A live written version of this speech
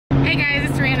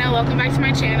welcome back to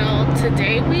my channel.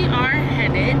 Today we are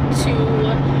headed to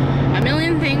A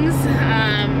Million Things.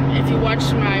 If you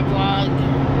watched my vlog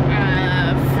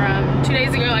from 2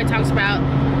 days ago, I talked about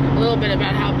a little bit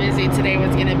about how busy today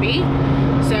was going to be.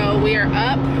 So we are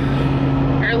up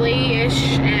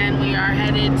early-ish and we are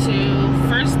headed to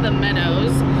first the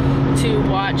Meadows to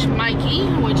watch Mikey,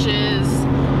 which is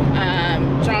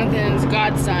Jonathan's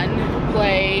godson,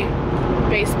 play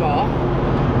baseball.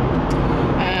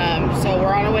 So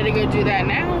we're on our way to go do that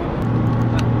now.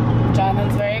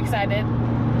 Jonathan's very excited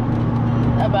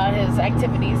about his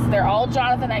activities. They're all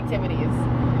Jonathan activities.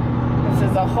 This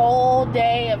is a whole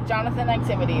day of Jonathan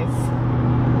activities.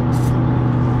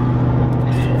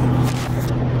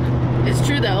 It's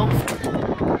true though.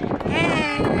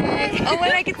 Hey! Oh,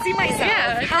 and I can see myself.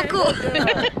 Yeah. How cool.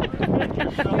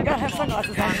 I gotta have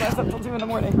sunglasses on, so I was up till 2 in the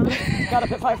morning. Got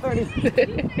up at 5:30.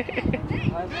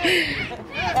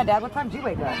 And Dad, what time did you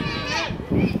wake up?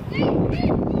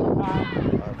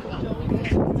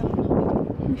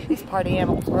 These party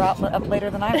animals were up later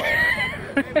than I was.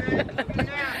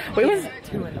 We went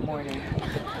 2 in the morning.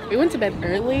 We went to bed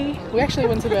early. We actually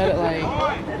went to bed at like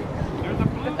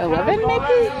 11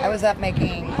 maybe? I was up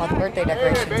making all the birthday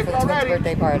decorations for the twins'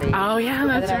 birthday party. Oh yeah,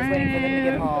 that's right. And then I was waiting for them to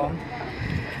get home.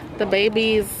 The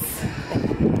babies.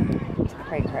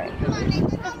 Cray cray.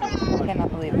 I cannot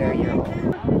believe they're a year old.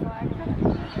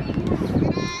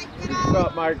 What's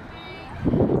up, Mike?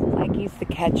 Mikey's the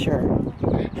catcher.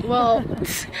 Well,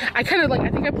 I kind of like, I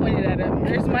think I pointed at him.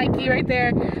 There's Mikey right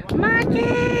there.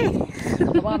 Mikey!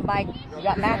 Come on, Mike. You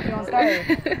got Matthew on stage.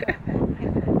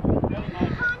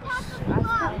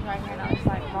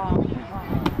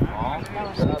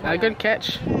 A good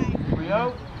catch. We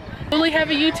only have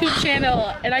a YouTube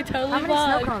channel, and I totally How many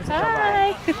vlog. snow cones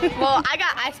Hi. Well,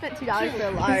 I spent $2 for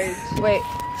a large. Wait,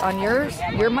 on yours?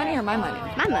 Your money or my money?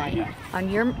 My money. On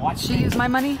your, she used my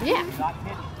money? Yeah.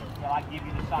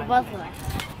 Both of us.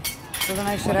 So then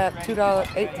I should have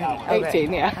 $2.18.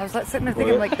 18, yeah. I was like, sitting there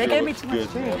thinking, like, they gave me too much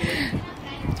too.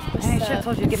 I should have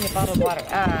told you to give me a bottle of water.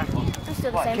 It's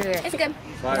still the same. Here. It's good.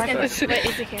 It's good. Wait,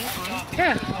 is the camera on?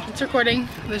 Yeah, it's recording.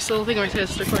 There's a little thing where it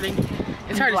says recording.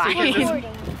 It's hard to see because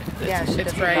Yeah, she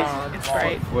it's doesn't bright. know. It's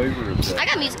bright. I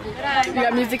got Musical.ly. You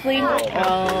got Musical.ly?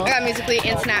 Oh. I got Musical.ly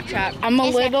and Snapchat. I'm a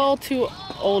little too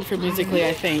old for Musical.ly,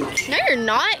 I think. No, you're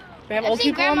not. They have old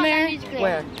people on there?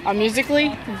 Where? On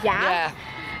Musical.ly? Yeah.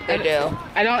 They do.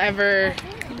 I don't ever.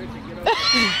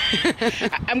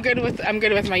 I'm good with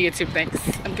my YouTube. Thanks.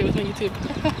 I'm good with my YouTube.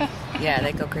 Yeah,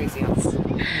 they go crazy on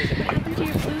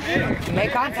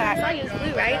Make contact. I use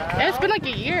blue, right? Yeah, it's been like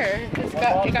a year. It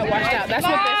got washed out. That's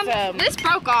what This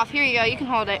broke off. Here you go. You can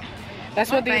hold it. that's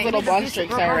what these little blonde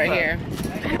streaks are right here.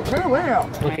 Where will?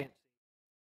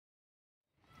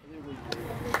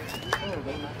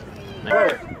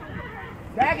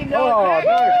 Oh,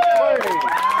 nice play.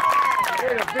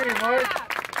 Way to be, Mike.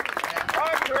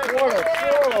 What a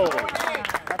throw.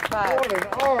 That's five. What an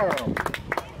arm.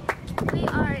 We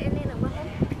are in the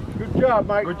Good job,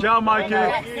 Mike. Good job,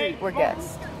 Mikey. We're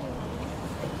guests.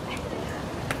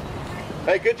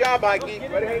 Hey, good job, Mikey.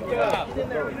 It's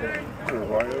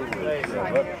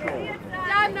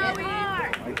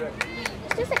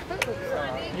just like Fruit Loops.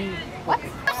 What?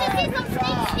 I should see some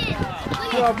snake skin.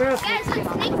 Guys, some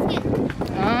snake skin.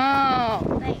 Oh,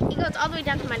 Like, it goes all the way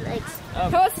down to my legs.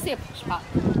 Who wants to see a push pop?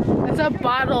 it's a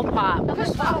bottle pop. A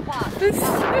push pop. It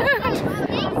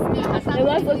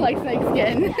does look like snake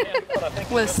skin.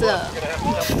 What's up?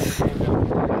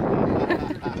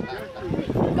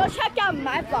 Go check out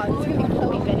my vlog. It's gonna be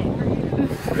Chloe Bennett.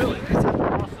 Really?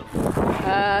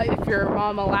 If your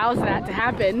mom allows that to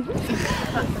happen.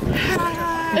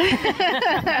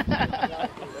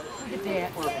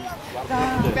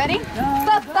 Ready?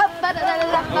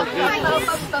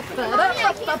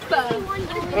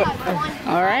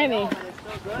 Alrighty.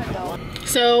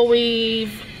 So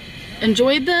we've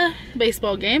enjoyed the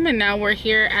baseball game, and now we're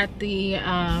here at the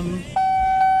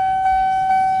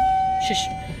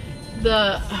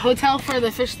the hotel for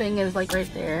the fish thing is like right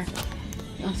there.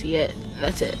 You'll see it.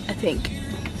 That's it, I think.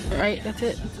 Right? That's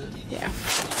it? Yeah.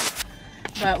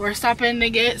 But we're stopping to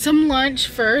get some lunch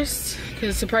first,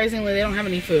 because surprisingly they don't have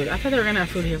any food. I thought they were gonna have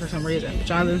food here for some reason, but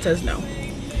Jonathan says no.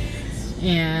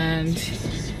 And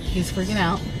he's freaking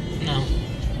out. No.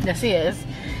 Yes, he is.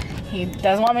 He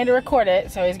doesn't want me to record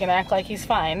it, so he's gonna act like he's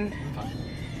fine.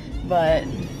 But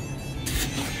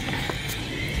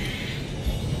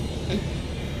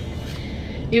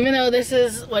even though this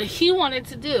is what he wanted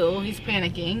to do, he's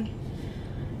panicking.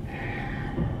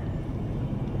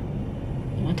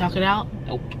 You wanna talk it out?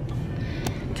 Nope.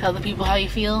 Tell the people how you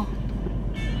feel.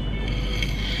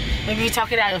 Maybe you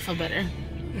talk it out, you'll feel better.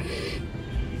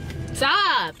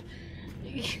 Stop!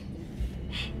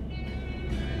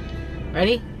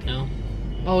 Ready? No.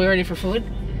 Oh, we ready for food?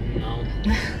 No.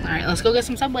 Alright, let's go get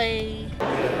some Subway.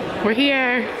 We're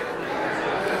here.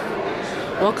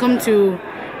 Welcome to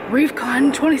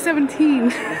ReefCon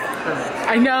 2017.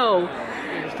 I know.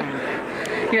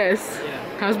 Yes.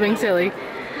 I was being silly.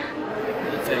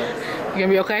 You gonna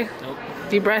be okay? Nope.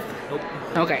 Deep breath? Nope.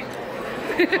 Okay.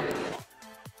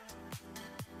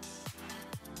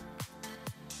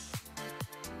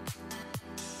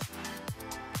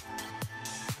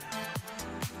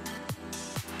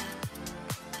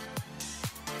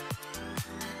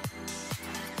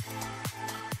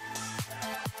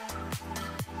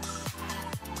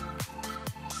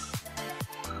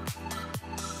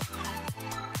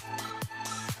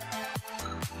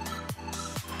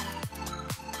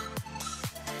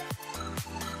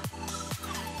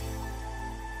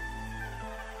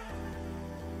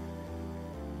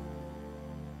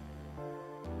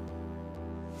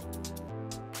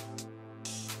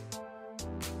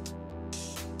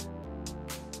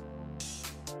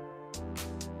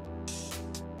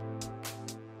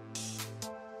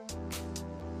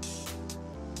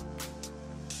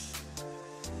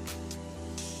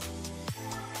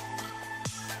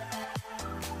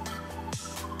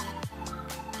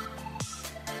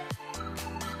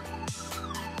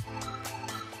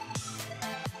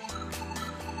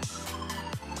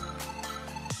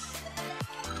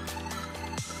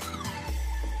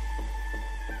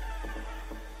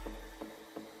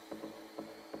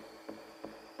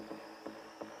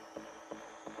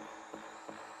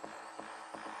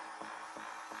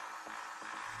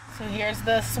 So here's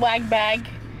the swag bag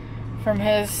from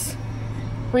his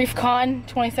ReefCon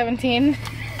 2017.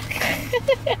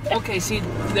 Okay, see,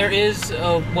 there is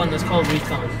one that's called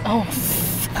ReefCon. Oh,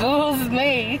 excuse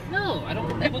me. No, I don't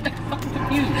want people to get fucking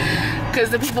confused. Because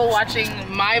the people watching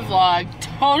my vlog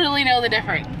totally know the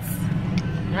difference.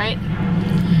 Right?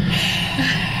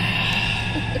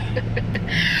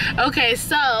 Okay,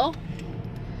 so,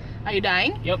 are you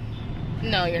dying? Yep.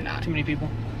 No, you're not. Too many people.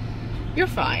 You're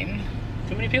fine.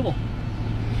 Too many people.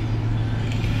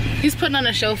 He's putting on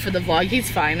a show for the vlog.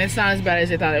 He's fine. It's not as bad as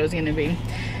I thought it was gonna be.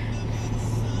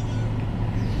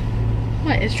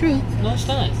 What? It's true. No, it's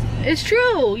not. It's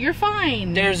true. You're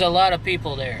fine. There's a lot of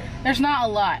people there. There's not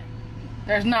a lot.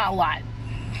 There's not a lot.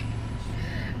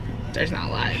 There's not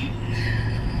a lot.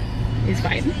 He's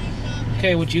fine.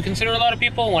 Okay, what you consider a lot of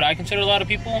people and what I consider a lot of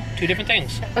people, two different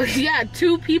things. Oh, yeah,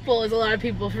 2 people is a lot of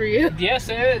people for you. Yes,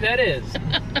 that is.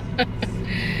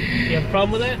 You have a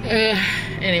problem with that?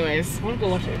 Anyways. I want to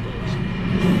go watch that.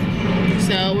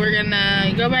 So we're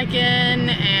gonna go back in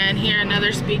and hear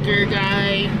another speaker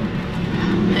guy.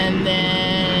 And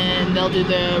then they'll do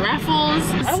the raffles.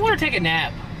 I want to take a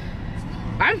nap.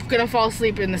 I'm gonna fall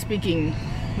asleep in the speaking.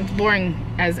 It's boring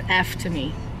as F to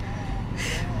me.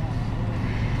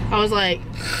 I was like,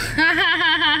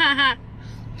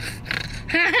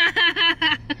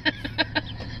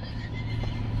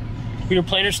 Your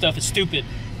planner stuff is stupid.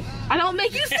 I don't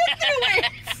make you sit through it.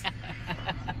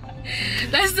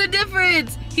 That's the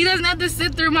difference. He doesn't have to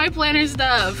sit through my planner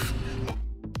stuff.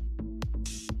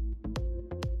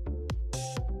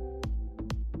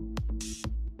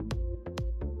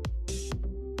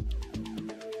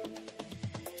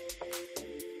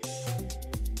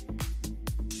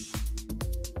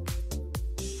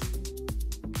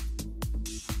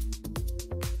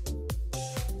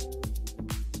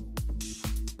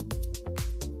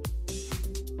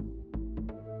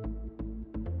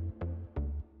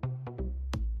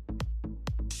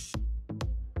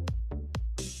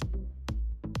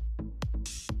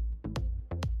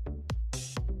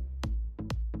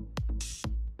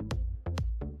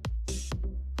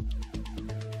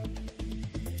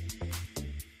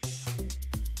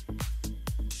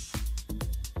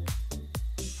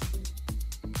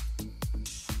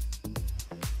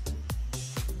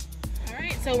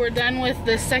 So we're done with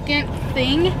the second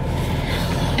thing.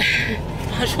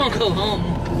 I just want to go home.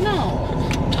 No.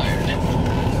 I'm tired.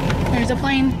 There's a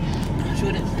plane.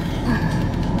 Shoot it.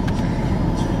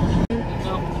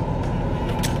 No.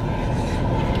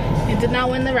 You did not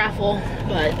win the raffle,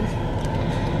 but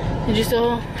did you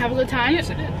still have a good time? Yes,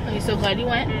 I did. Are you still glad you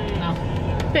went? No.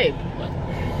 Babe, What?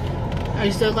 are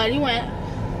you still glad you went?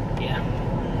 Yeah.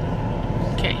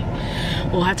 Okay.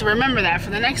 We'll have to remember that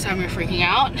for the next time you're freaking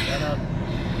out. Shut up.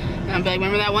 I'll be like,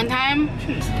 remember that one time?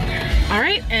 All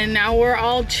right, and now we're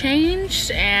all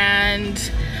changed and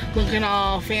looking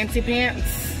all fancy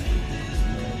pants.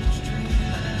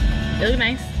 They look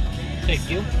nice. Thank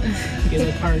you. Give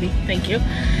the party. Thank you.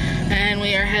 And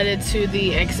we are headed to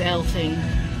the XL thing.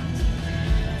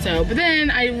 So, but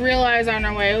then I realized on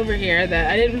our way over here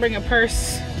that I didn't bring a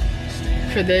purse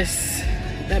for this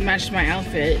that matched my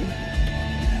outfit.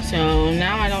 So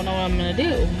now I don't know what I'm gonna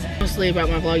do. Mostly about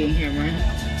my vlogging camera.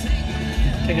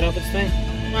 Take it off its thing.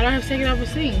 Why do I have to take it off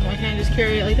its thing? Why can't I just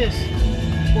carry it like this?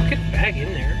 Well, get the bag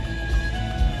in there.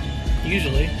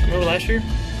 Usually. Remember last year?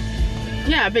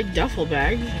 Yeah, a big duffel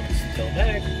bag. Still a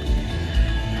bag.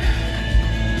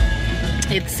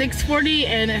 It's 6:40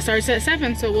 and it starts at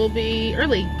 7, so we'll be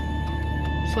early. /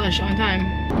 on time.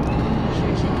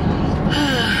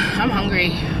 I'm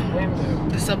hungry.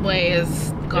 The Subway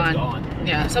is gone. It's gone.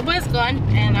 Yeah, Subway is gone,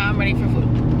 and now I'm ready for food.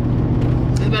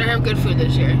 We better have good food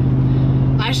this year.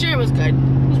 Last year it was good.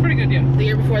 It was pretty good, yeah. The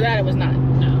year before that it was not.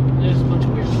 No, it was a bunch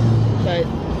of weird. But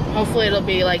hopefully it'll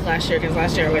be like last year, because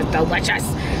last year it was delicious.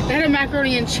 They had a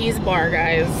macaroni and cheese bar,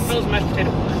 guys. That was mashed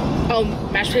potato bar. Oh,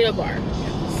 mashed potato bar.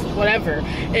 Whatever.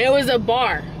 It was a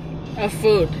bar of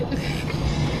food.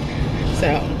 So,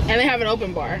 and they have an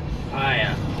open bar. Ah,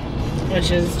 yeah.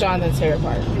 Which is Jonathan's favorite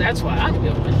part. That's why I could be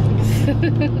open.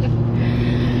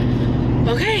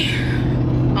 Okay,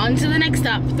 on to the next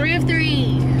stop. 3 of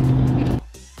 3.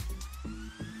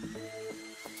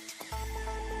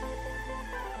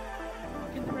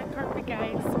 Look at the red carpet,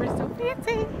 guys. We're so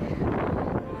fancy.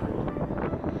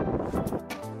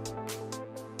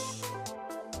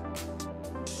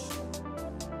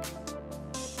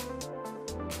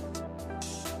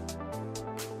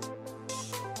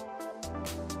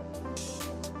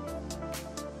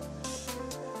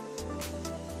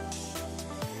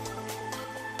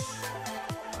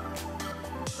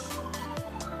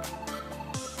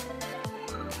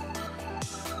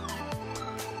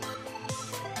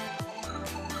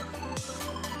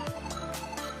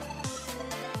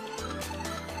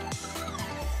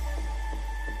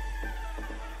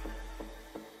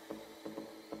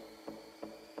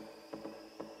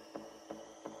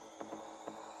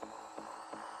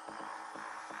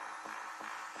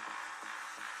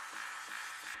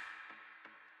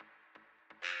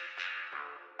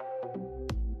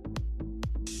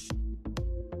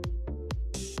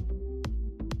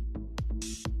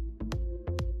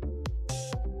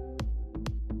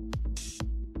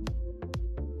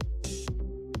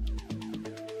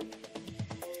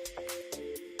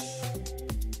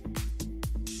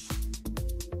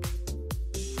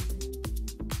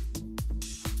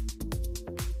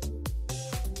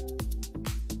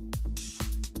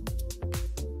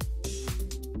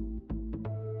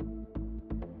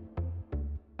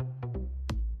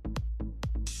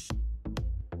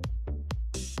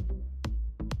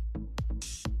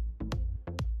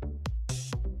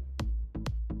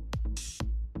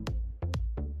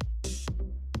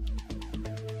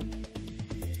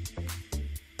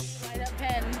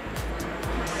 Pen.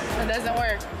 It doesn't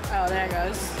work. Oh, there it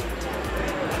goes.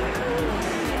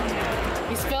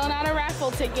 He's filling out a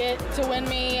raffle ticket to win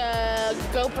me a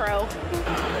GoPro.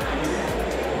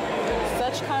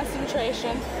 Such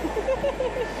concentration.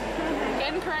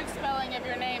 Incorrect spelling of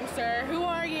your name, sir. Who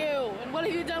are you? And what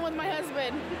have you done with my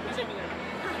husband?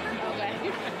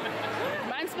 Okay.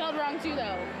 Mine's spelled wrong too,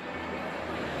 though.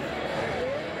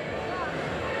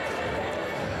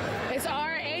 It's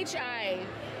R-H-I.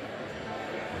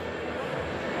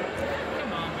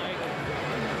 Come on, Mike.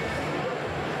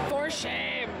 For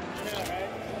shame.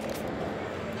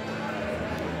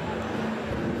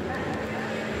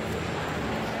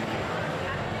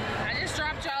 I just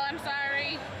dropped y'all. I'm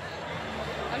sorry.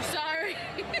 I'm sorry.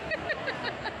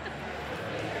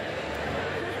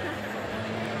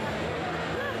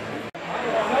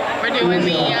 We're doing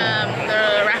the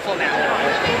raffle now,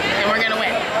 and we're gonna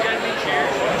win.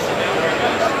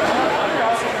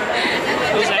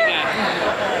 Who's that guy?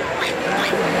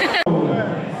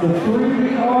 The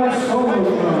 3-car solo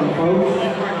drum, folks.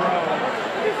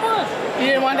 You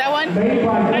didn't want that one? Made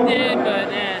by I did,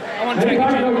 but I want to try to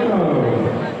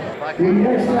get you. We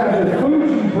next have the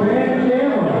Fuji brand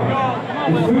camera.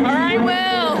 All right,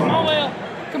 Will. Come on, Will.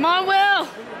 Come on, Will.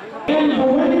 And the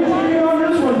winning ticket on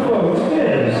this one, folks,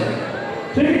 is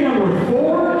ticket number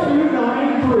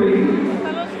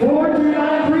 4293.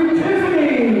 4293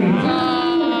 Tiffany.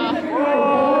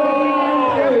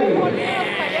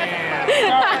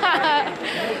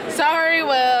 Sorry,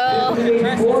 Will.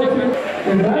 Congratulations.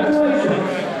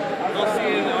 I'll see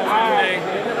you on Monday.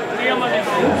 See you on Monday.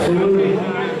 Absolutely.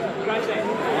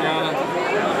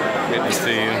 Good to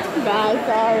see you. Bye,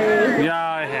 sorry.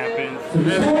 Yeah, it happens. So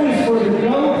this one is for the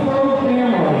GoPro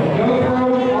camera.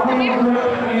 GoPro Army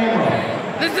Grip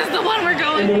camera. This is the one we're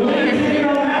going And the winning for. ticket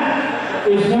on that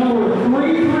is number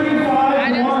 3351.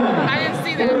 I didn't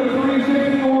see that.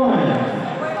 3351.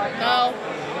 Oh.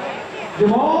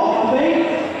 Jamal, I think,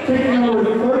 ticket number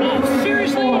 3351.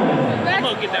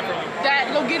 that from?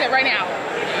 That, go get it right now.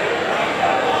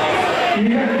 You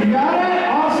got it?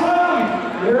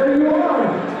 Awesome! There you are.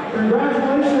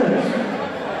 Congratulations.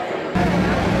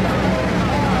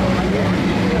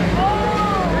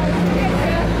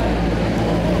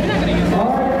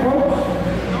 All right, folks.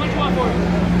 How much want for it?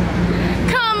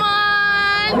 Come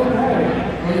on! Okay.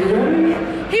 Are you ready?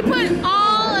 He put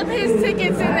all of his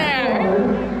tickets in there.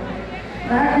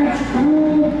 Package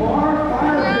Cool Bar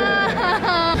Fire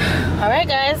Pit. All right,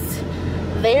 guys.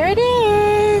 There it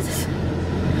is.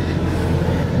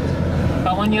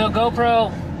 I won you a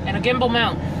GoPro and a gimbal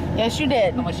mount. Yes, you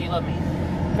did. How much do you love me?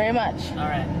 Very much. All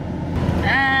right.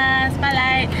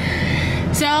 Spotlight.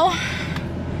 So,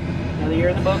 Another year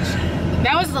in the books.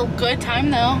 that was a good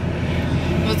time, though.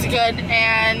 It was good,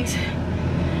 and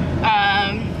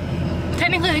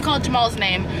technically they called Jamal's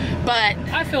name, but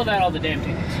I filled out all the damn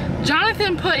tickets.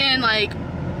 Jonathan put in like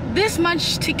this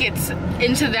much tickets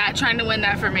into that, trying to win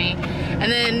that for me.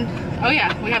 And then, oh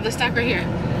yeah, we have the stack right here.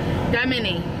 That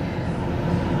many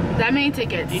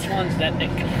tickets. Each one's that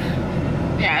thick.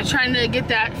 Yeah, trying to get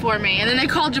that for me. And then they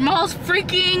called Jamal's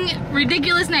freaking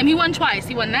ridiculous name. He won twice.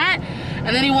 He won that,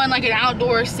 and then he won like an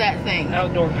outdoor set thing.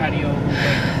 Outdoor patio,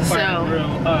 like fire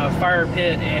grill, fire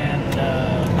pit, and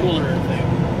cooler thing.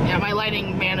 Yeah, my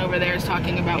lighting man over there is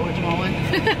talking about what Jamal won.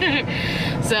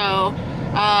 So, So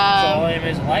all I am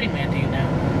is a lighting man to you now.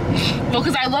 well,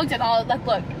 because I looked at all, like,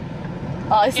 look.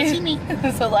 All I see is me.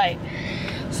 It's so light.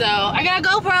 So, I got a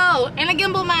GoPro and a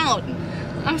gimbal mount.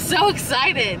 I'm so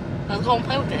excited. Let's go and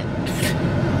play with it.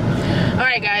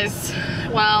 Alright, guys.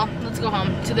 Well, let's go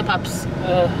home to the pups.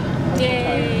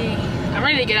 Yay. I'm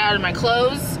ready to get out of my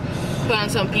clothes, put on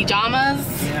some pajamas,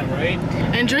 Yeah, right?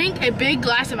 and drink a big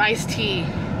glass of iced tea.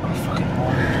 Oh, fucking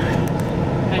water.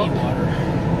 I need water.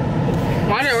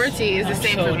 Water or tea is the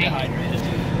same so for me. dehydrated.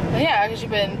 Yeah, because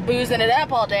you've been boozing it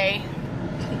up all day,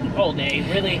 All day,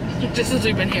 really? just since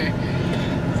we've been here.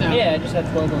 So. Yeah, I just had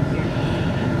 12 on here.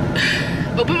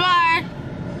 Open bar.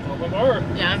 Open door.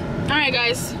 Yeah. Alright,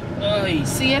 guys. Oy.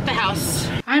 See you at the house.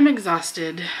 I'm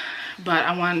exhausted, but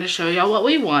I wanted to show y'all what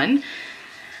we won.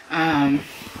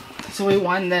 So we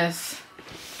won this.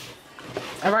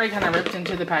 I've already kind of ripped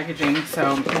into the packaging, so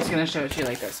I'm just going to show it to you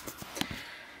like this.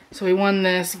 So we won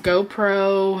this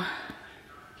GoPro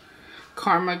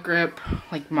Karma Grip,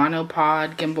 like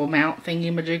monopod gimbal mount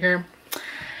thingy majigger,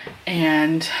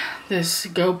 and this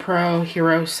GoPro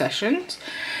Hero Sessions.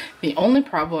 The only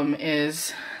problem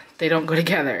is they don't go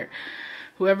together.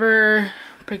 Whoever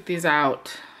picked these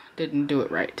out didn't do it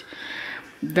right.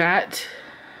 That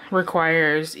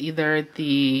requires either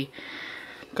the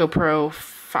GoPro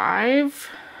 5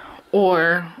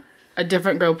 or a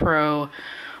different GoPro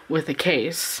with a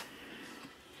case.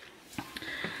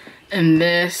 And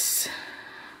this,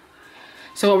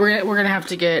 so we're gonna have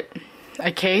to get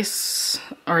a case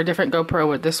or a different GoPro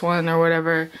with this one or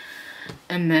whatever,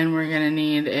 and then we're gonna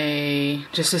need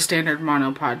just a standard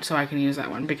monopod so I can use that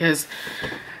one, because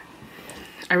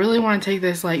I really want to take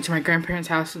this like to my grandparents'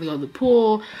 house to go to the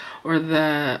pool, or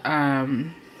the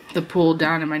pool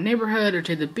down in my neighborhood, or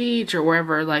to the beach or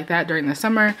wherever like that during the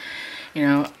summer. You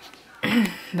know,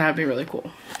 that would be really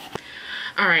cool.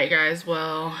 Alright guys,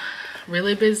 well,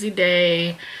 really busy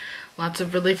day, lots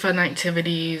of really fun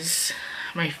activities.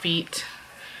 My feet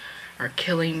are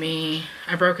killing me.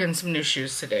 I broke in some new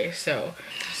shoes today, so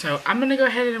I'm gonna go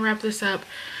ahead and wrap this up.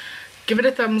 Give it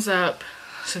a thumbs up,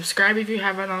 subscribe if you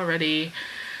haven't already,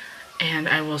 and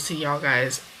I will see y'all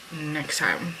guys next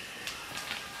time.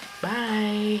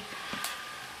 Bye.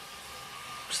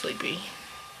 I'm sleepy.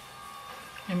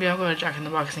 Maybe I'll go to Jack in the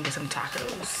Box and get some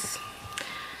tacos.